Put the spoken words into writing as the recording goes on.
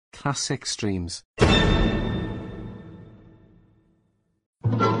classic streams.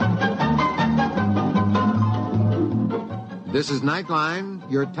 This is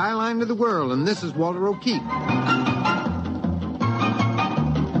Nightline, your tie line to the world, and this is Walter O'Keefe.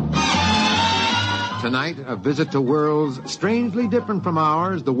 Tonight, a visit to worlds strangely different from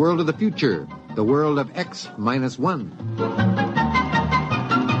ours, the world of the future, the world of X-1.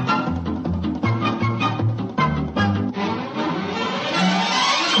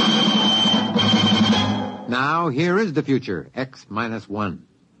 Now, here is the future, X-1.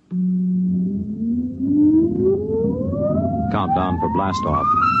 Countdown for blast off.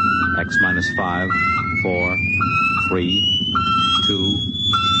 X-5, 4, 3, 2,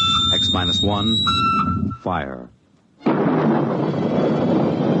 X-1, fire.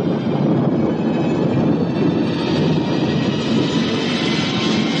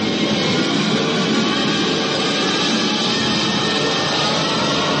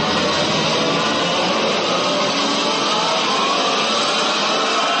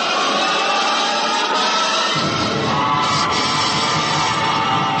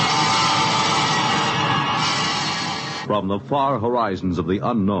 From the far horizons of the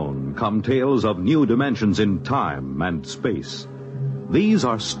unknown come tales of new dimensions in time and space. These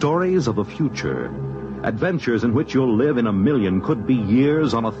are stories of the future, adventures in which you'll live in a million, could be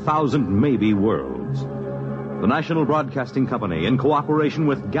years, on 1,000 maybe worlds. The National Broadcasting Company, in cooperation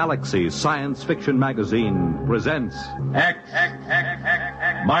with Galaxy Science Fiction Magazine, presents X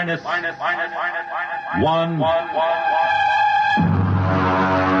minus 1.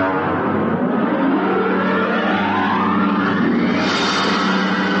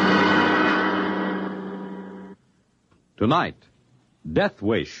 Tonight, Death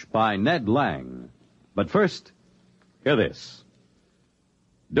Wish by Ned Lang. But first, hear this.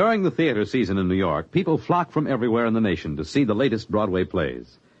 During the theater season in New York, people flock from everywhere in the nation to see the latest Broadway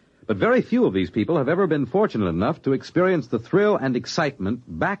plays. But very few of these people have ever been fortunate enough to experience the thrill and excitement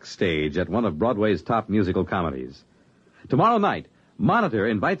backstage at one of Broadway's top musical comedies. Tomorrow night, Monitor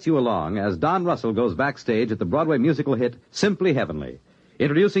invites you along as Don Russell goes backstage at the Broadway musical hit Simply Heavenly,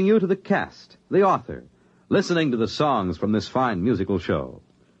 introducing you to the cast, the author, listening to the songs from this fine musical show.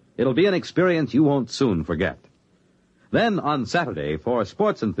 It'll be an experience you won't soon forget. Then, on Saturday, for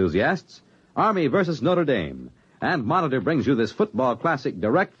sports enthusiasts, Army versus Notre Dame, and Monitor brings you this football classic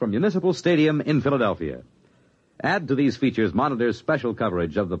direct from Municipal Stadium in Philadelphia. Add to these features Monitor's special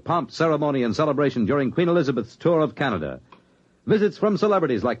coverage of the pomp, ceremony, and celebration during Queen Elizabeth's tour of Canada. Visits from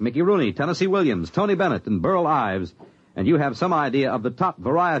celebrities like Mickey Rooney, Tennessee Williams, Tony Bennett, and Burl Ives, and you have some idea of the top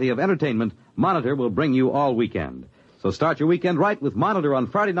variety of entertainment Monitor will bring you all weekend. So start your weekend right with Monitor on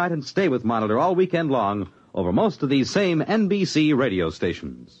Friday night and stay with Monitor all weekend long over most of these same NBC radio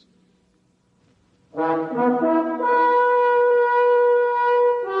stations.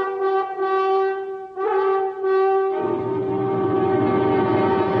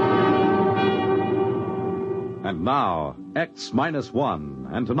 And now,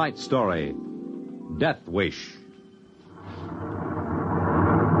 X-1, and tonight's story, Death Wish.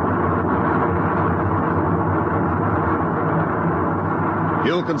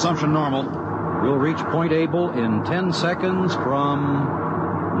 Fuel consumption normal. We'll reach Point Able in 10 seconds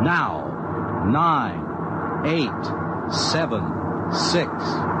from now. 9, 8, 7, 6,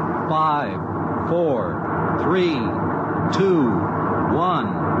 5, 4, 3, 2,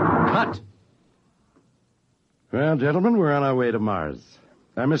 1. Cut! Well, gentlemen, we're on our way to Mars.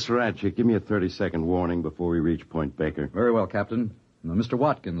 Mr. Ratchett, give me a 30-second warning before we reach Point Baker. Very well, Captain. Now, Mr.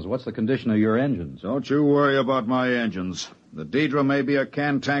 Watkins, what's the condition of your engines? Don't you worry about my engines. The Deidre may be a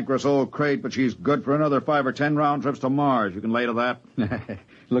cantankerous old crate, but she's good for another 5 or 10 round trips to Mars. You can lay to that?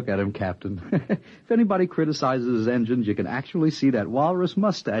 Look at him, Captain. If anybody criticizes his engines, you can actually see that walrus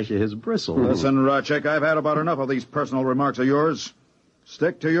mustache of his bristle. Listen, Ratchek, I've had about enough of these personal remarks of yours.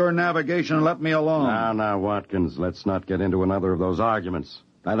 Stick to your navigation and let me alone. Now, Watkins, let's not get into another of those arguments.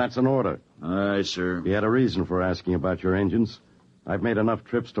 Now, that's an order. Aye, sir. You had a reason for asking about your engines. I've made enough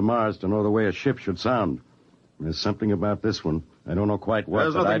trips to Mars to know the way a ship should sound. There's something about this one. I don't know quite what.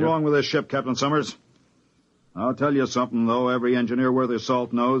 There's nothing wrong with this ship, Captain Summers. I'll tell you something, though, every engineer worth his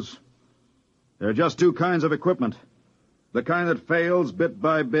salt knows. There are just two kinds of equipment. The kind that fails bit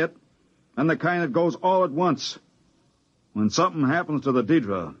by bit, and the kind that goes all at once. When something happens to the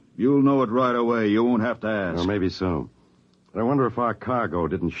Deidre, you'll know it right away. You won't have to ask. Or maybe so. But I wonder if our cargo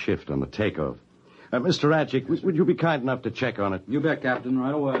didn't shift on the takeoff. Mr. Ratchik, would you be kind enough to check on it? You bet, Captain.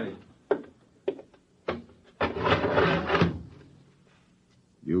 Right away.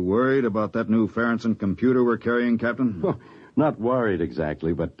 You worried about that new Farrington computer we're carrying, Captain? Oh, not worried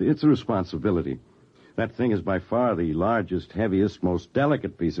exactly, but it's a responsibility. That thing is by far the largest, heaviest, most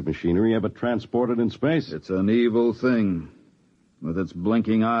delicate piece of machinery ever transported in space. It's an evil thing, with its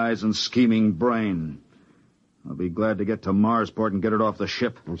blinking eyes and scheming brain. I'll be glad to get to Marsport and get it off the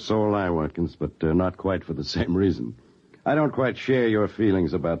ship. Well, so will I, Watkins, but not quite for the same reason. I don't quite share your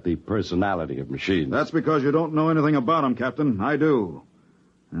feelings about the personality of machines. That's because you don't know anything about them, Captain. I do.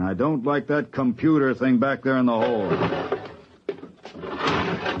 And I don't like that computer thing back there in the hold.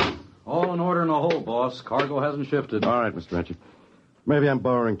 All in order in the hold, boss. Cargo hasn't shifted. All right, Mr. Ratchet. Maybe I'm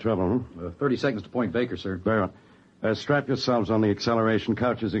borrowing trouble, huh? 30 seconds to Point Baker, sir. Very well. Strap yourselves on the acceleration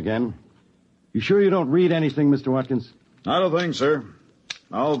couches again. You sure you don't read anything, Mr. Watkins? Not a thing, sir.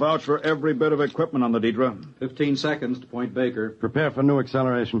 I'll vouch for every bit of equipment on the Deidre. 15 seconds to Point Baker. Prepare for new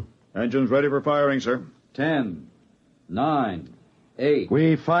acceleration. Engines ready for firing, sir. 10, 9, 8.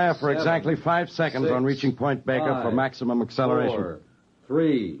 We fire for 7, exactly 5 seconds 6, on reaching Point Baker 5, for maximum acceleration. 4,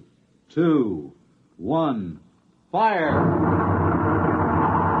 3, 2, 1. Fire!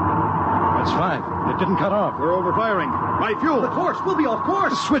 That's 5. It didn't cut off. We're overfiring. My fuel. Of course, we'll be off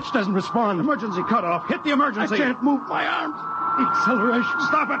course. The switch doesn't respond. Emergency cutoff. Hit the emergency. I can't move my arms. Acceleration.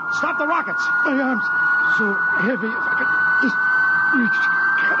 Stop it. Stop the rockets. My arms so heavy. If I could just reach the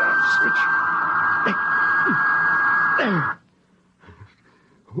cutoff switch. There.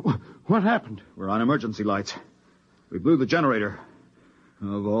 What happened? We're on emergency lights. We blew the generator.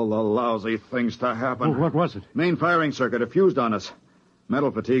 Of all the lousy things to happen. What was it? Main firing circuit. It fused on us. Metal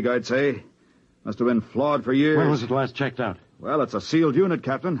fatigue, I'd say. Must have been flawed for years. When was it last checked out? Well, it's a sealed unit,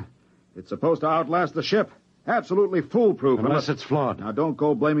 Captain. It's supposed to outlast the ship. Absolutely foolproof. Unless it's flawed. Now, don't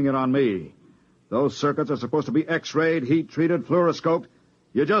go blaming it on me. Those circuits are supposed to be X-rayed, heat-treated, fluoroscoped.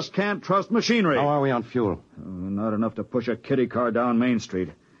 You just can't trust machinery. How are we on fuel? Not enough to push a kiddie car down Main Street.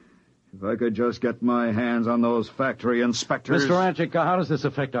 If I could just get my hands on those factory inspectors... Mr. Ranchik, how does this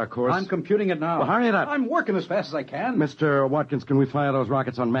affect our course? I'm computing it now. Well, hurry it up. I'm working as fast as I can. Mr. Watkins, can we fire those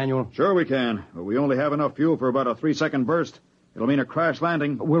rockets on manual? Sure we can, but we only have enough fuel for about a 3-second burst. It'll mean a crash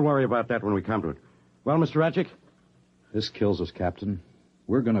landing. We'll worry about that when we come to it. Well, Mr. Ranchik? This kills us, Captain.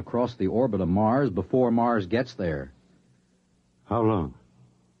 We're going to cross the orbit of Mars before Mars gets there. How long?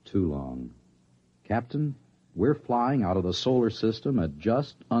 Too long. Captain, we're flying out of the solar system at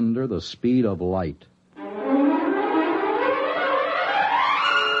just under the speed of light.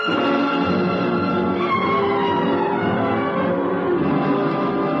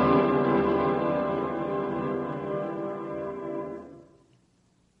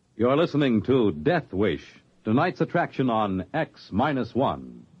 You're listening to Death Wish, tonight's attraction on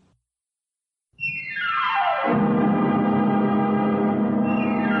X-1.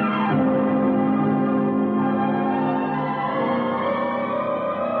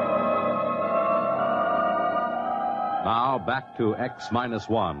 Now back to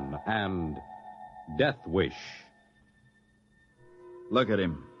X-1 and Death Wish. Look at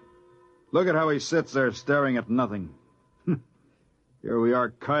him. Look at how he sits there staring at nothing. Here we are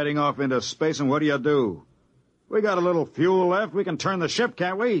kiting off into space, and what do? We got a little fuel left. We can turn the ship,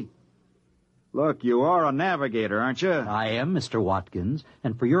 can't we? Look, you are a navigator, aren't you? I am, Mr. Watkins.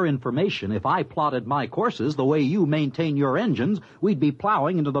 And for your information, if I plotted my courses the way you maintain your engines, we'd be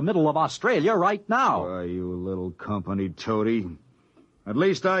plowing into the middle of Australia right now. Why, you little company toady. At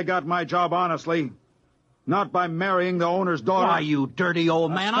least I got my job honestly. Not by marrying the owner's daughter. Why, you dirty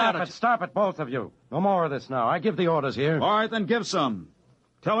old man. Stop it, both of you. No more of this now. I give the orders here. All right, then give some.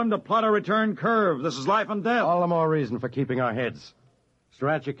 Tell him to plot a return curve. This is life and death. All the more reason for keeping our heads. Mr.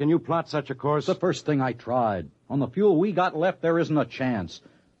 Ratchet, can you plot such a course? It's the first thing I tried. On the fuel we got left, there isn't a chance.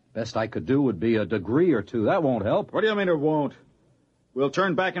 Best I could do would be a degree or two. That won't help. What do you mean it won't? We'll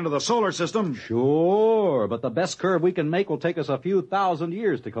turn back into the solar system. Sure, but the best curve we can make will take us a few thousand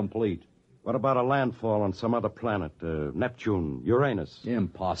years to complete. What about a landfall on some other planet? Neptune, Uranus?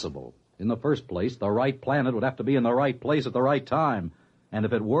 Impossible. In the first place, the right planet would have to be in the right place at the right time. And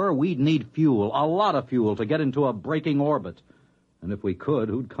if it were, we'd need fuel, a lot of fuel, to get into a braking orbit. And if we could,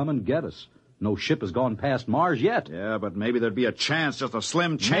 who'd come and get us? No ship has gone past Mars yet. Yeah, but maybe there'd be a chance, just a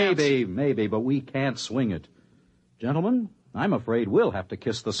slim chance. Maybe, but we can't swing it. Gentlemen, I'm afraid we'll have to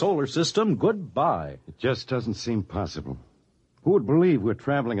kiss the solar system goodbye. It just doesn't seem possible. Who would believe we're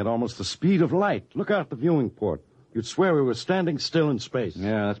traveling at almost the speed of light? Look out the viewing port. You'd swear we were standing still in space.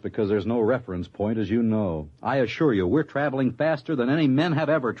 Yeah, that's because there's no reference point, as you know. I assure you, we're traveling faster than any men have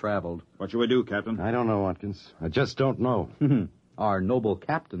ever traveled. What should we do, Captain? I don't know, Watkins. I just don't know. Our noble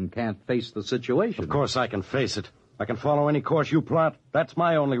captain can't face the situation. Of course I can face it. I can follow any course you plot. That's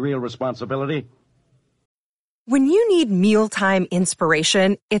my only real responsibility. When you need mealtime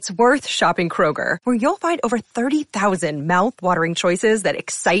inspiration, it's worth shopping Kroger, where you'll find over 30,000 mouth-watering choices that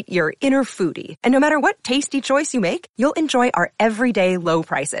excite your inner foodie. And no matter what tasty choice you make, you'll enjoy our everyday low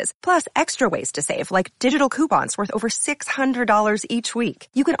prices, plus extra ways to save, like digital coupons worth over $600 each week.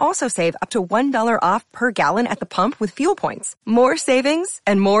 You can also save up to $1 off per gallon at the pump with fuel points. More savings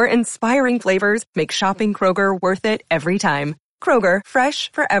and more inspiring flavors make shopping Kroger worth it every time. Kroger,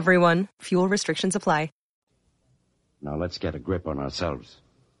 fresh for everyone. Fuel restrictions apply. Now, let's get a grip on ourselves.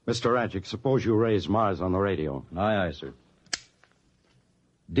 Mr. Radjic, suppose you raise Mars on the radio. Aye, aye, sir.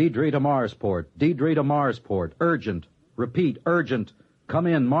 Deidre to Marsport. Deidre to Marsport. Urgent. Repeat, urgent. Come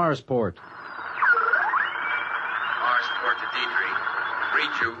in, Marsport. Marsport to Deidre.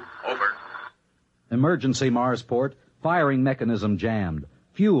 Read you. Over. Emergency, Marsport. Firing mechanism jammed.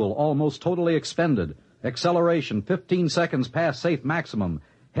 Fuel almost totally expended. Acceleration 15 seconds past safe maximum.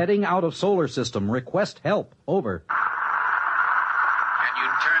 Heading out of solar system. Request help. Over. Can you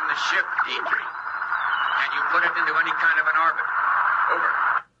turn the ship, Deidre? Can you put it into any kind of an orbit? Over.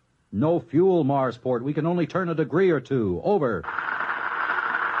 No fuel, Marsport. We can only turn a degree or two. Over.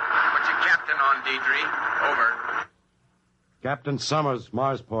 Put your captain on, Deidre. Over. Captain Summers,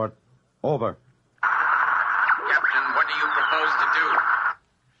 Marsport. Over. Captain, what do you propose to do?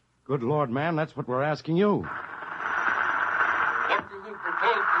 Good Lord, man, that's what we're asking you. What do you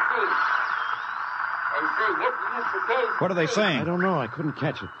propose to do? I say, what do you propose to What are they saying? I don't know. I couldn't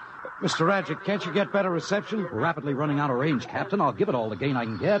catch it. Mr. Radjic, can't you get better reception? We're rapidly running out of range, Captain. I'll give it all the gain I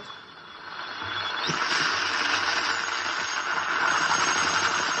can get. To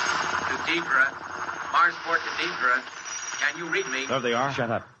Deidre. Marsport to Deidre. Can you read me? There they are.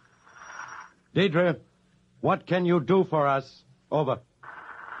 Shut up. Deidre, what can you do for us? Over.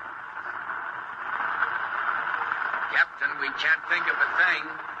 Captain, we can't think of a thing.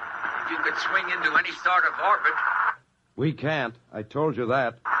 If you could swing into any sort of orbit. We can't. I told you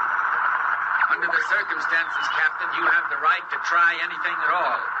that. Under the circumstances, Captain, you have the right to try anything at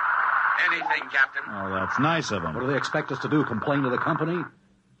all. Anything, Captain. Oh, that's nice of them. What do they expect us to do? Complain to the company?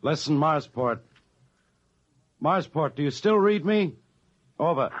 Listen, Marsport. Marsport, do you still read me?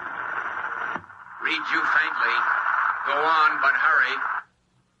 Over. Read you faintly. Go on, but hurry.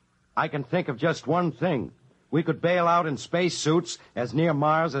 I can think of just one thing. We could bail out in spacesuits as near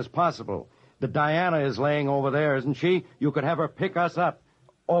Mars as possible. The Diana is laying over there, isn't she? You could have her pick us up.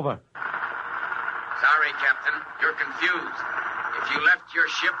 Over. Sorry, Captain. You're confused. If you left your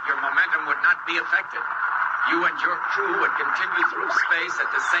ship, your momentum would not be affected. You and your crew would continue through space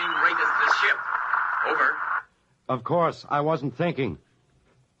at the same rate as the ship. Over. Of course, I wasn't thinking.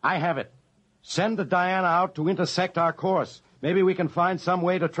 I have it. Send the Diana out to intersect our course. Maybe we can find some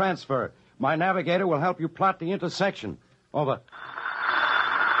way to transfer. My navigator will help you plot the intersection. Over.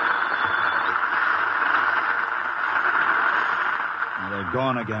 They're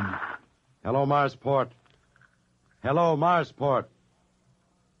gone again. Hello, Marsport. Hello, Marsport.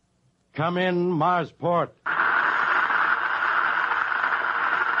 Come in, Marsport.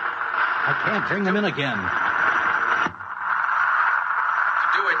 I can't bring them in again. To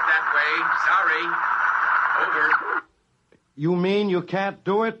do it that way. Sorry. Over. You mean you can't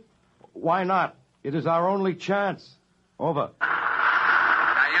do it? Why not? It is our only chance. Over.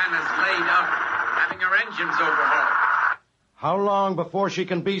 Diana's laid up, having her engines overhauled. How long before she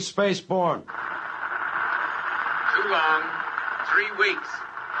can be spaceborne? Too long. 3 weeks.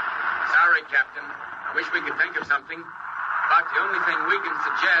 Sorry, Captain. I wish we could think of something. But the only thing we can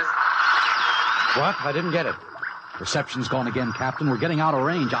suggest... What? I didn't get it. Reception's gone again, Captain. We're getting out of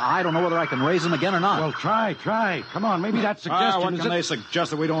range. I don't know whether I can raise them again or not. Well, try. Come on, maybe that suggestion What is can it? they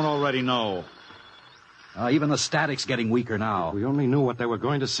suggest that we don't already know? Even the static's getting weaker now. We only knew what they were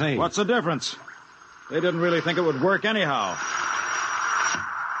going to say. What's the difference? They didn't really think it would work anyhow.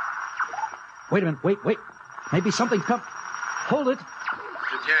 Wait a minute. Wait. Maybe something come... Hold it.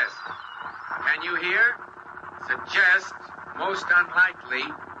 Suggest. Can you hear? Suggest. Most unlikely.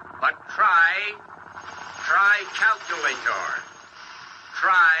 But try. Try calculator.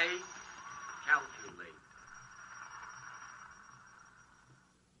 Try calculate.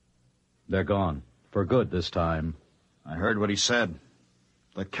 They're gone. For good this time. I heard what he said.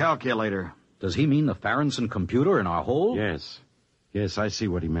 The calculator. Does he mean the Farronson computer in our hole? Yes, I see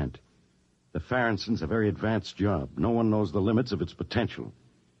what he meant. The Farronson's a very advanced job. No one knows the limits of its potential.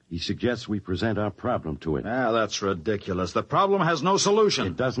 He suggests we present our problem to it. That's ridiculous. The problem has no solution.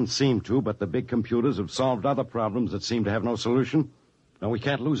 It doesn't seem to, but the big computers have solved other problems that seem to have no solution. Now, we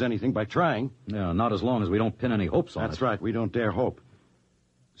can't lose anything by trying. Yeah, not as long as we don't pin any hopes on it. That's right. We don't dare hope.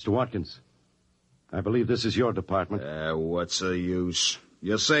 Mr. Watkins, I believe this is your department. What's the use?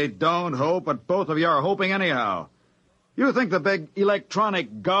 You say don't hope, but both of you are hoping anyhow. You think the big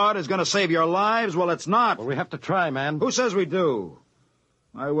electronic god is going to save your lives? Well, it's not. Well, we have to try, man. Who says we do?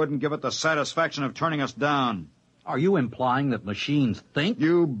 I wouldn't give it the satisfaction of turning us down. Are you implying that machines think?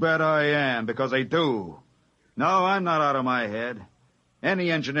 You bet I am, because they do. No, I'm not out of my head.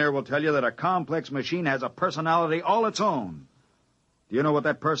 Any engineer will tell you that a complex machine has a personality all its own. Do you know what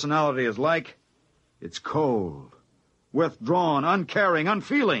that personality is like? It's cold, withdrawn, uncaring,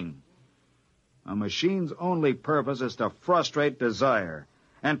 unfeeling. A machine's only purpose is to frustrate desire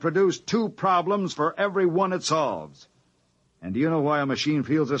and produce two problems for every one it solves. And do you know why a machine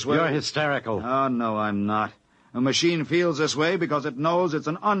feels this way? You're hysterical. Oh, no, I'm not. A machine feels this way because it knows it's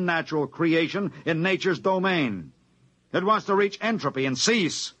an unnatural creation in nature's domain. It wants to reach entropy and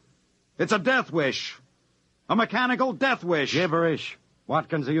cease. It's a death wish. A mechanical death wish. Gibberish.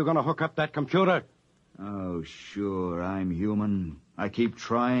 Watkins, are you going to hook up that computer? Oh, sure, I'm human. I keep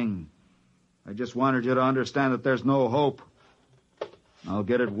trying. I just wanted you to understand that there's no hope. I'll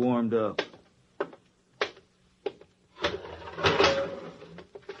get it warmed up.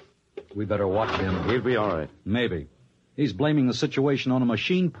 We better watch him. He'll be all right. Maybe. He's blaming the situation on a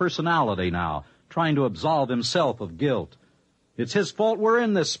machine personality now, trying to absolve himself of guilt. It's his fault we're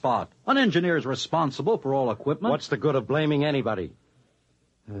in this spot. An engineer's responsible for all equipment. What's the good of blaming anybody?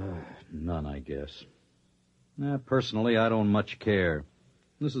 None, I guess. Personally, I don't much care.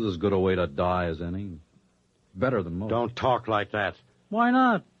 This is as good a way to die as any. Better than most. Don't talk like that. Why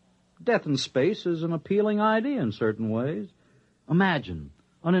not? Death in space is an appealing idea in certain ways. Imagine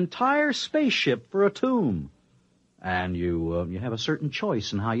an entire spaceship for a tomb. And you have a certain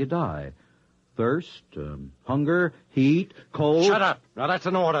choice in how you die. Thirst, hunger, heat, cold. Shut up. Now, that's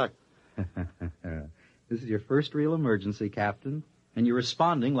an order. This is your first real emergency, Captain. And you're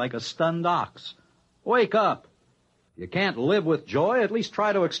responding like a stunned ox. Wake up. You can't live with joy. At least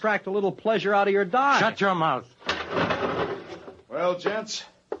try to extract a little pleasure out of your die. Shut your mouth. Well, gents,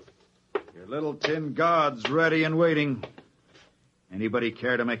 your little tin god's ready and waiting. Anybody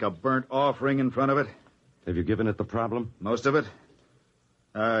care to make a burnt offering in front of it? Have you given it the problem? Most of it.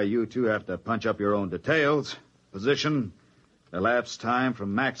 You two have to punch up your own details. Position, elapsed time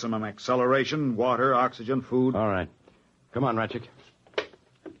from maximum acceleration, water, oxygen, food. All right. Come on, Ratchik.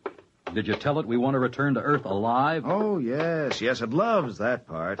 Did you tell it we want to return to Earth alive? Oh, yes. Yes, it loves that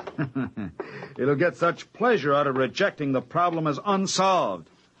part. It'll get such pleasure out of rejecting the problem as unsolved.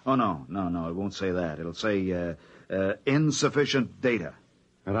 Oh, no, it won't say that. It'll say, insufficient data.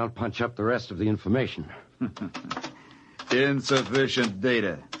 And I'll punch up the rest of the information. Insufficient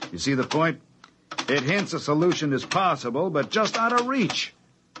data. You see the point? It hints a solution is possible, but just out of reach.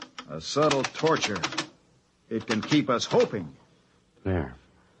 A subtle torture. It can keep us hoping. There.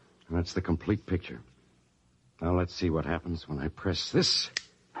 That's the complete picture. Now let's see what happens when I press this.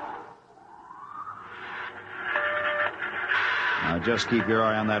 Now just keep your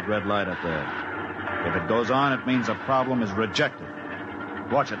eye on that red light up there. If it goes on, it means the problem is rejected.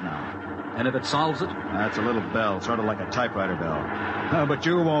 Watch it now. And if it solves it? That's a little bell, sort of like a typewriter bell. But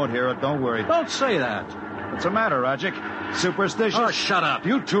you won't hear it, don't worry. Don't say that. What's the matter, Rodgick? Superstitious? Oh, shut up.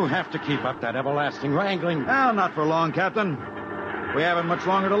 You two have to keep up that everlasting wrangling. Well, not for long, Captain. We haven't much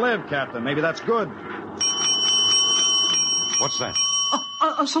longer to live, Captain. Maybe that's good. What's that?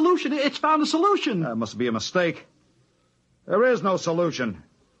 A solution. It's found a solution. That must be a mistake. There is no solution.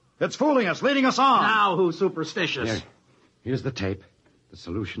 It's fooling us, leading us on. Now who's superstitious? Here's the tape. The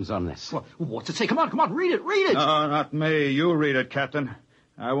solution's on this. Well, what's it say? Come on, read it. No, not me. You read it, Captain.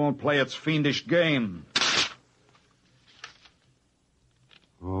 I won't play its fiendish game.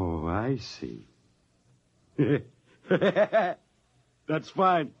 Oh, I see. That's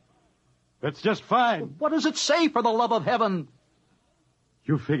fine. That's just fine. What does it say, for the love of heaven?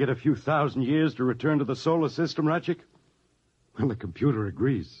 You figured a few thousand years to return to the solar system, Ratchik? Well, the computer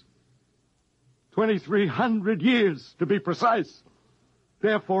agrees. 2,300 years, to be precise.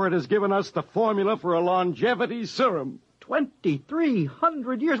 Therefore, it has given us the formula for a longevity serum.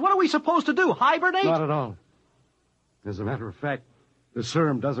 2,300 years? What are we supposed to do, hibernate? Not at all. As a matter of fact, the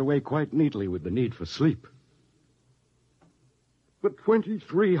serum does away quite neatly with the need for sleep. But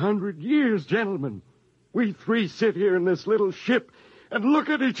 2,300 years, gentlemen. We three sit here in this little ship and look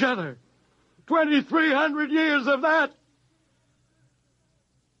at each other. 2,300 years of that.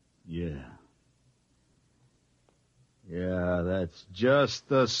 Yeah, that's just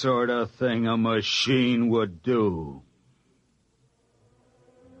the sort of thing a machine would do.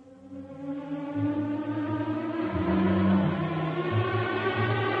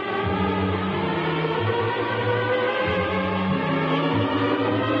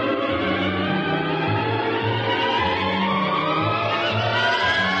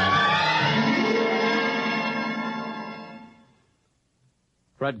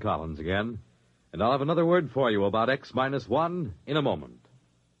 Fred Collins again, and I'll have another word for you about X-1 in a moment.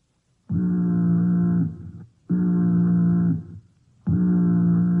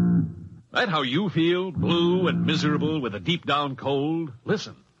 That how you feel, blue and miserable with a deep-down cold?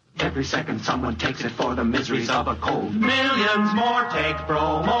 Listen. Every second someone takes it for the miseries of a cold. Millions more take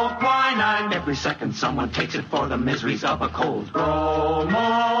bromoquinine. Every second someone takes it for the miseries of a cold.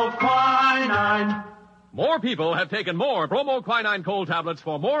 Bromoquinine. More people have taken more bromoquinine cold tablets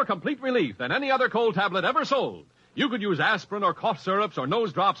for more complete relief than any other cold tablet ever sold. You could use aspirin or cough syrups or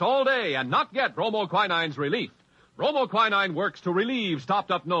nose drops all day and not get bromoquinine's relief. Bromoquinine works to relieve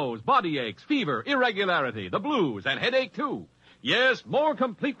stopped-up nose, body aches, fever, irregularity, the blues, and headache, too. Yes, more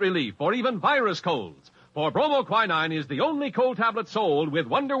complete relief for even virus colds. For bromoquinine is the only cold tablet sold with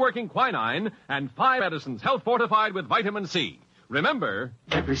wonder-working quinine and 5 medicines health-fortified with vitamin C. Remember,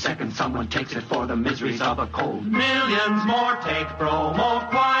 every second someone takes it for the miseries of a cold. Millions more take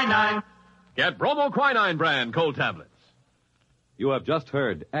bromoquinine. Get bromoquinine brand cold tablets. You have just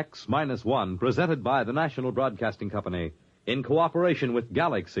heard X-1, presented by the National Broadcasting Company in cooperation with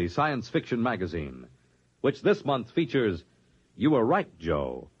Galaxy Science Fiction Magazine, which this month features You Were Right,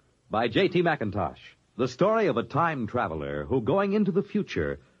 Joe, by J.T. McIntosh, the story of a time traveler who, going into the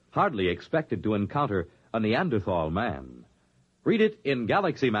future, hardly expected to encounter a Neanderthal man. Read it in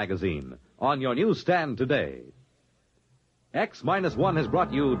Galaxy Magazine on your newsstand today. X-1 has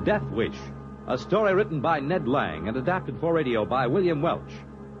brought you Death Wish, a story written by Ned Lang and adapted for radio by William Welch.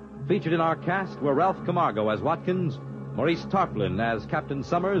 Featured in our cast were Ralph Camargo as Watkins, Maurice Tarplin as Captain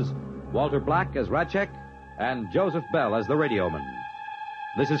Summers, Walter Black as Ratchek, and Joseph Bell as the radioman.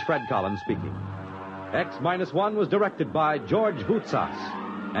 This is Fred Collins speaking. X-1 was directed by George Voutsas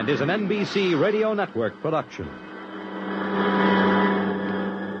and is an NBC Radio Network production.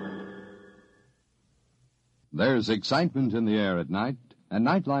 There's excitement in the air at night, and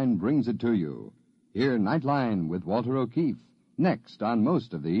Nightline brings it to you. Hear Nightline with Walter O'Keefe, next on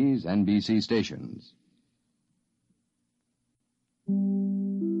most of these NBC stations.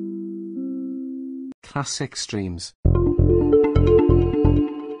 Classic Streams.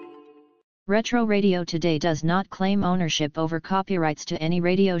 Retro Radio Today does not claim ownership over copyrights to any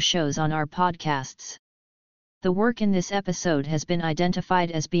radio shows on our podcasts. The work in this episode has been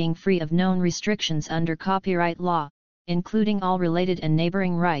identified as being free of known restrictions under copyright law, including all related and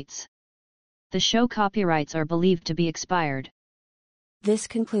neighboring rights. The show copyrights are believed to be expired. This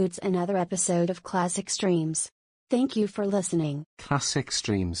concludes another episode of Classic Streams. Thank you for listening. Classic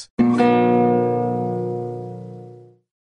Streams.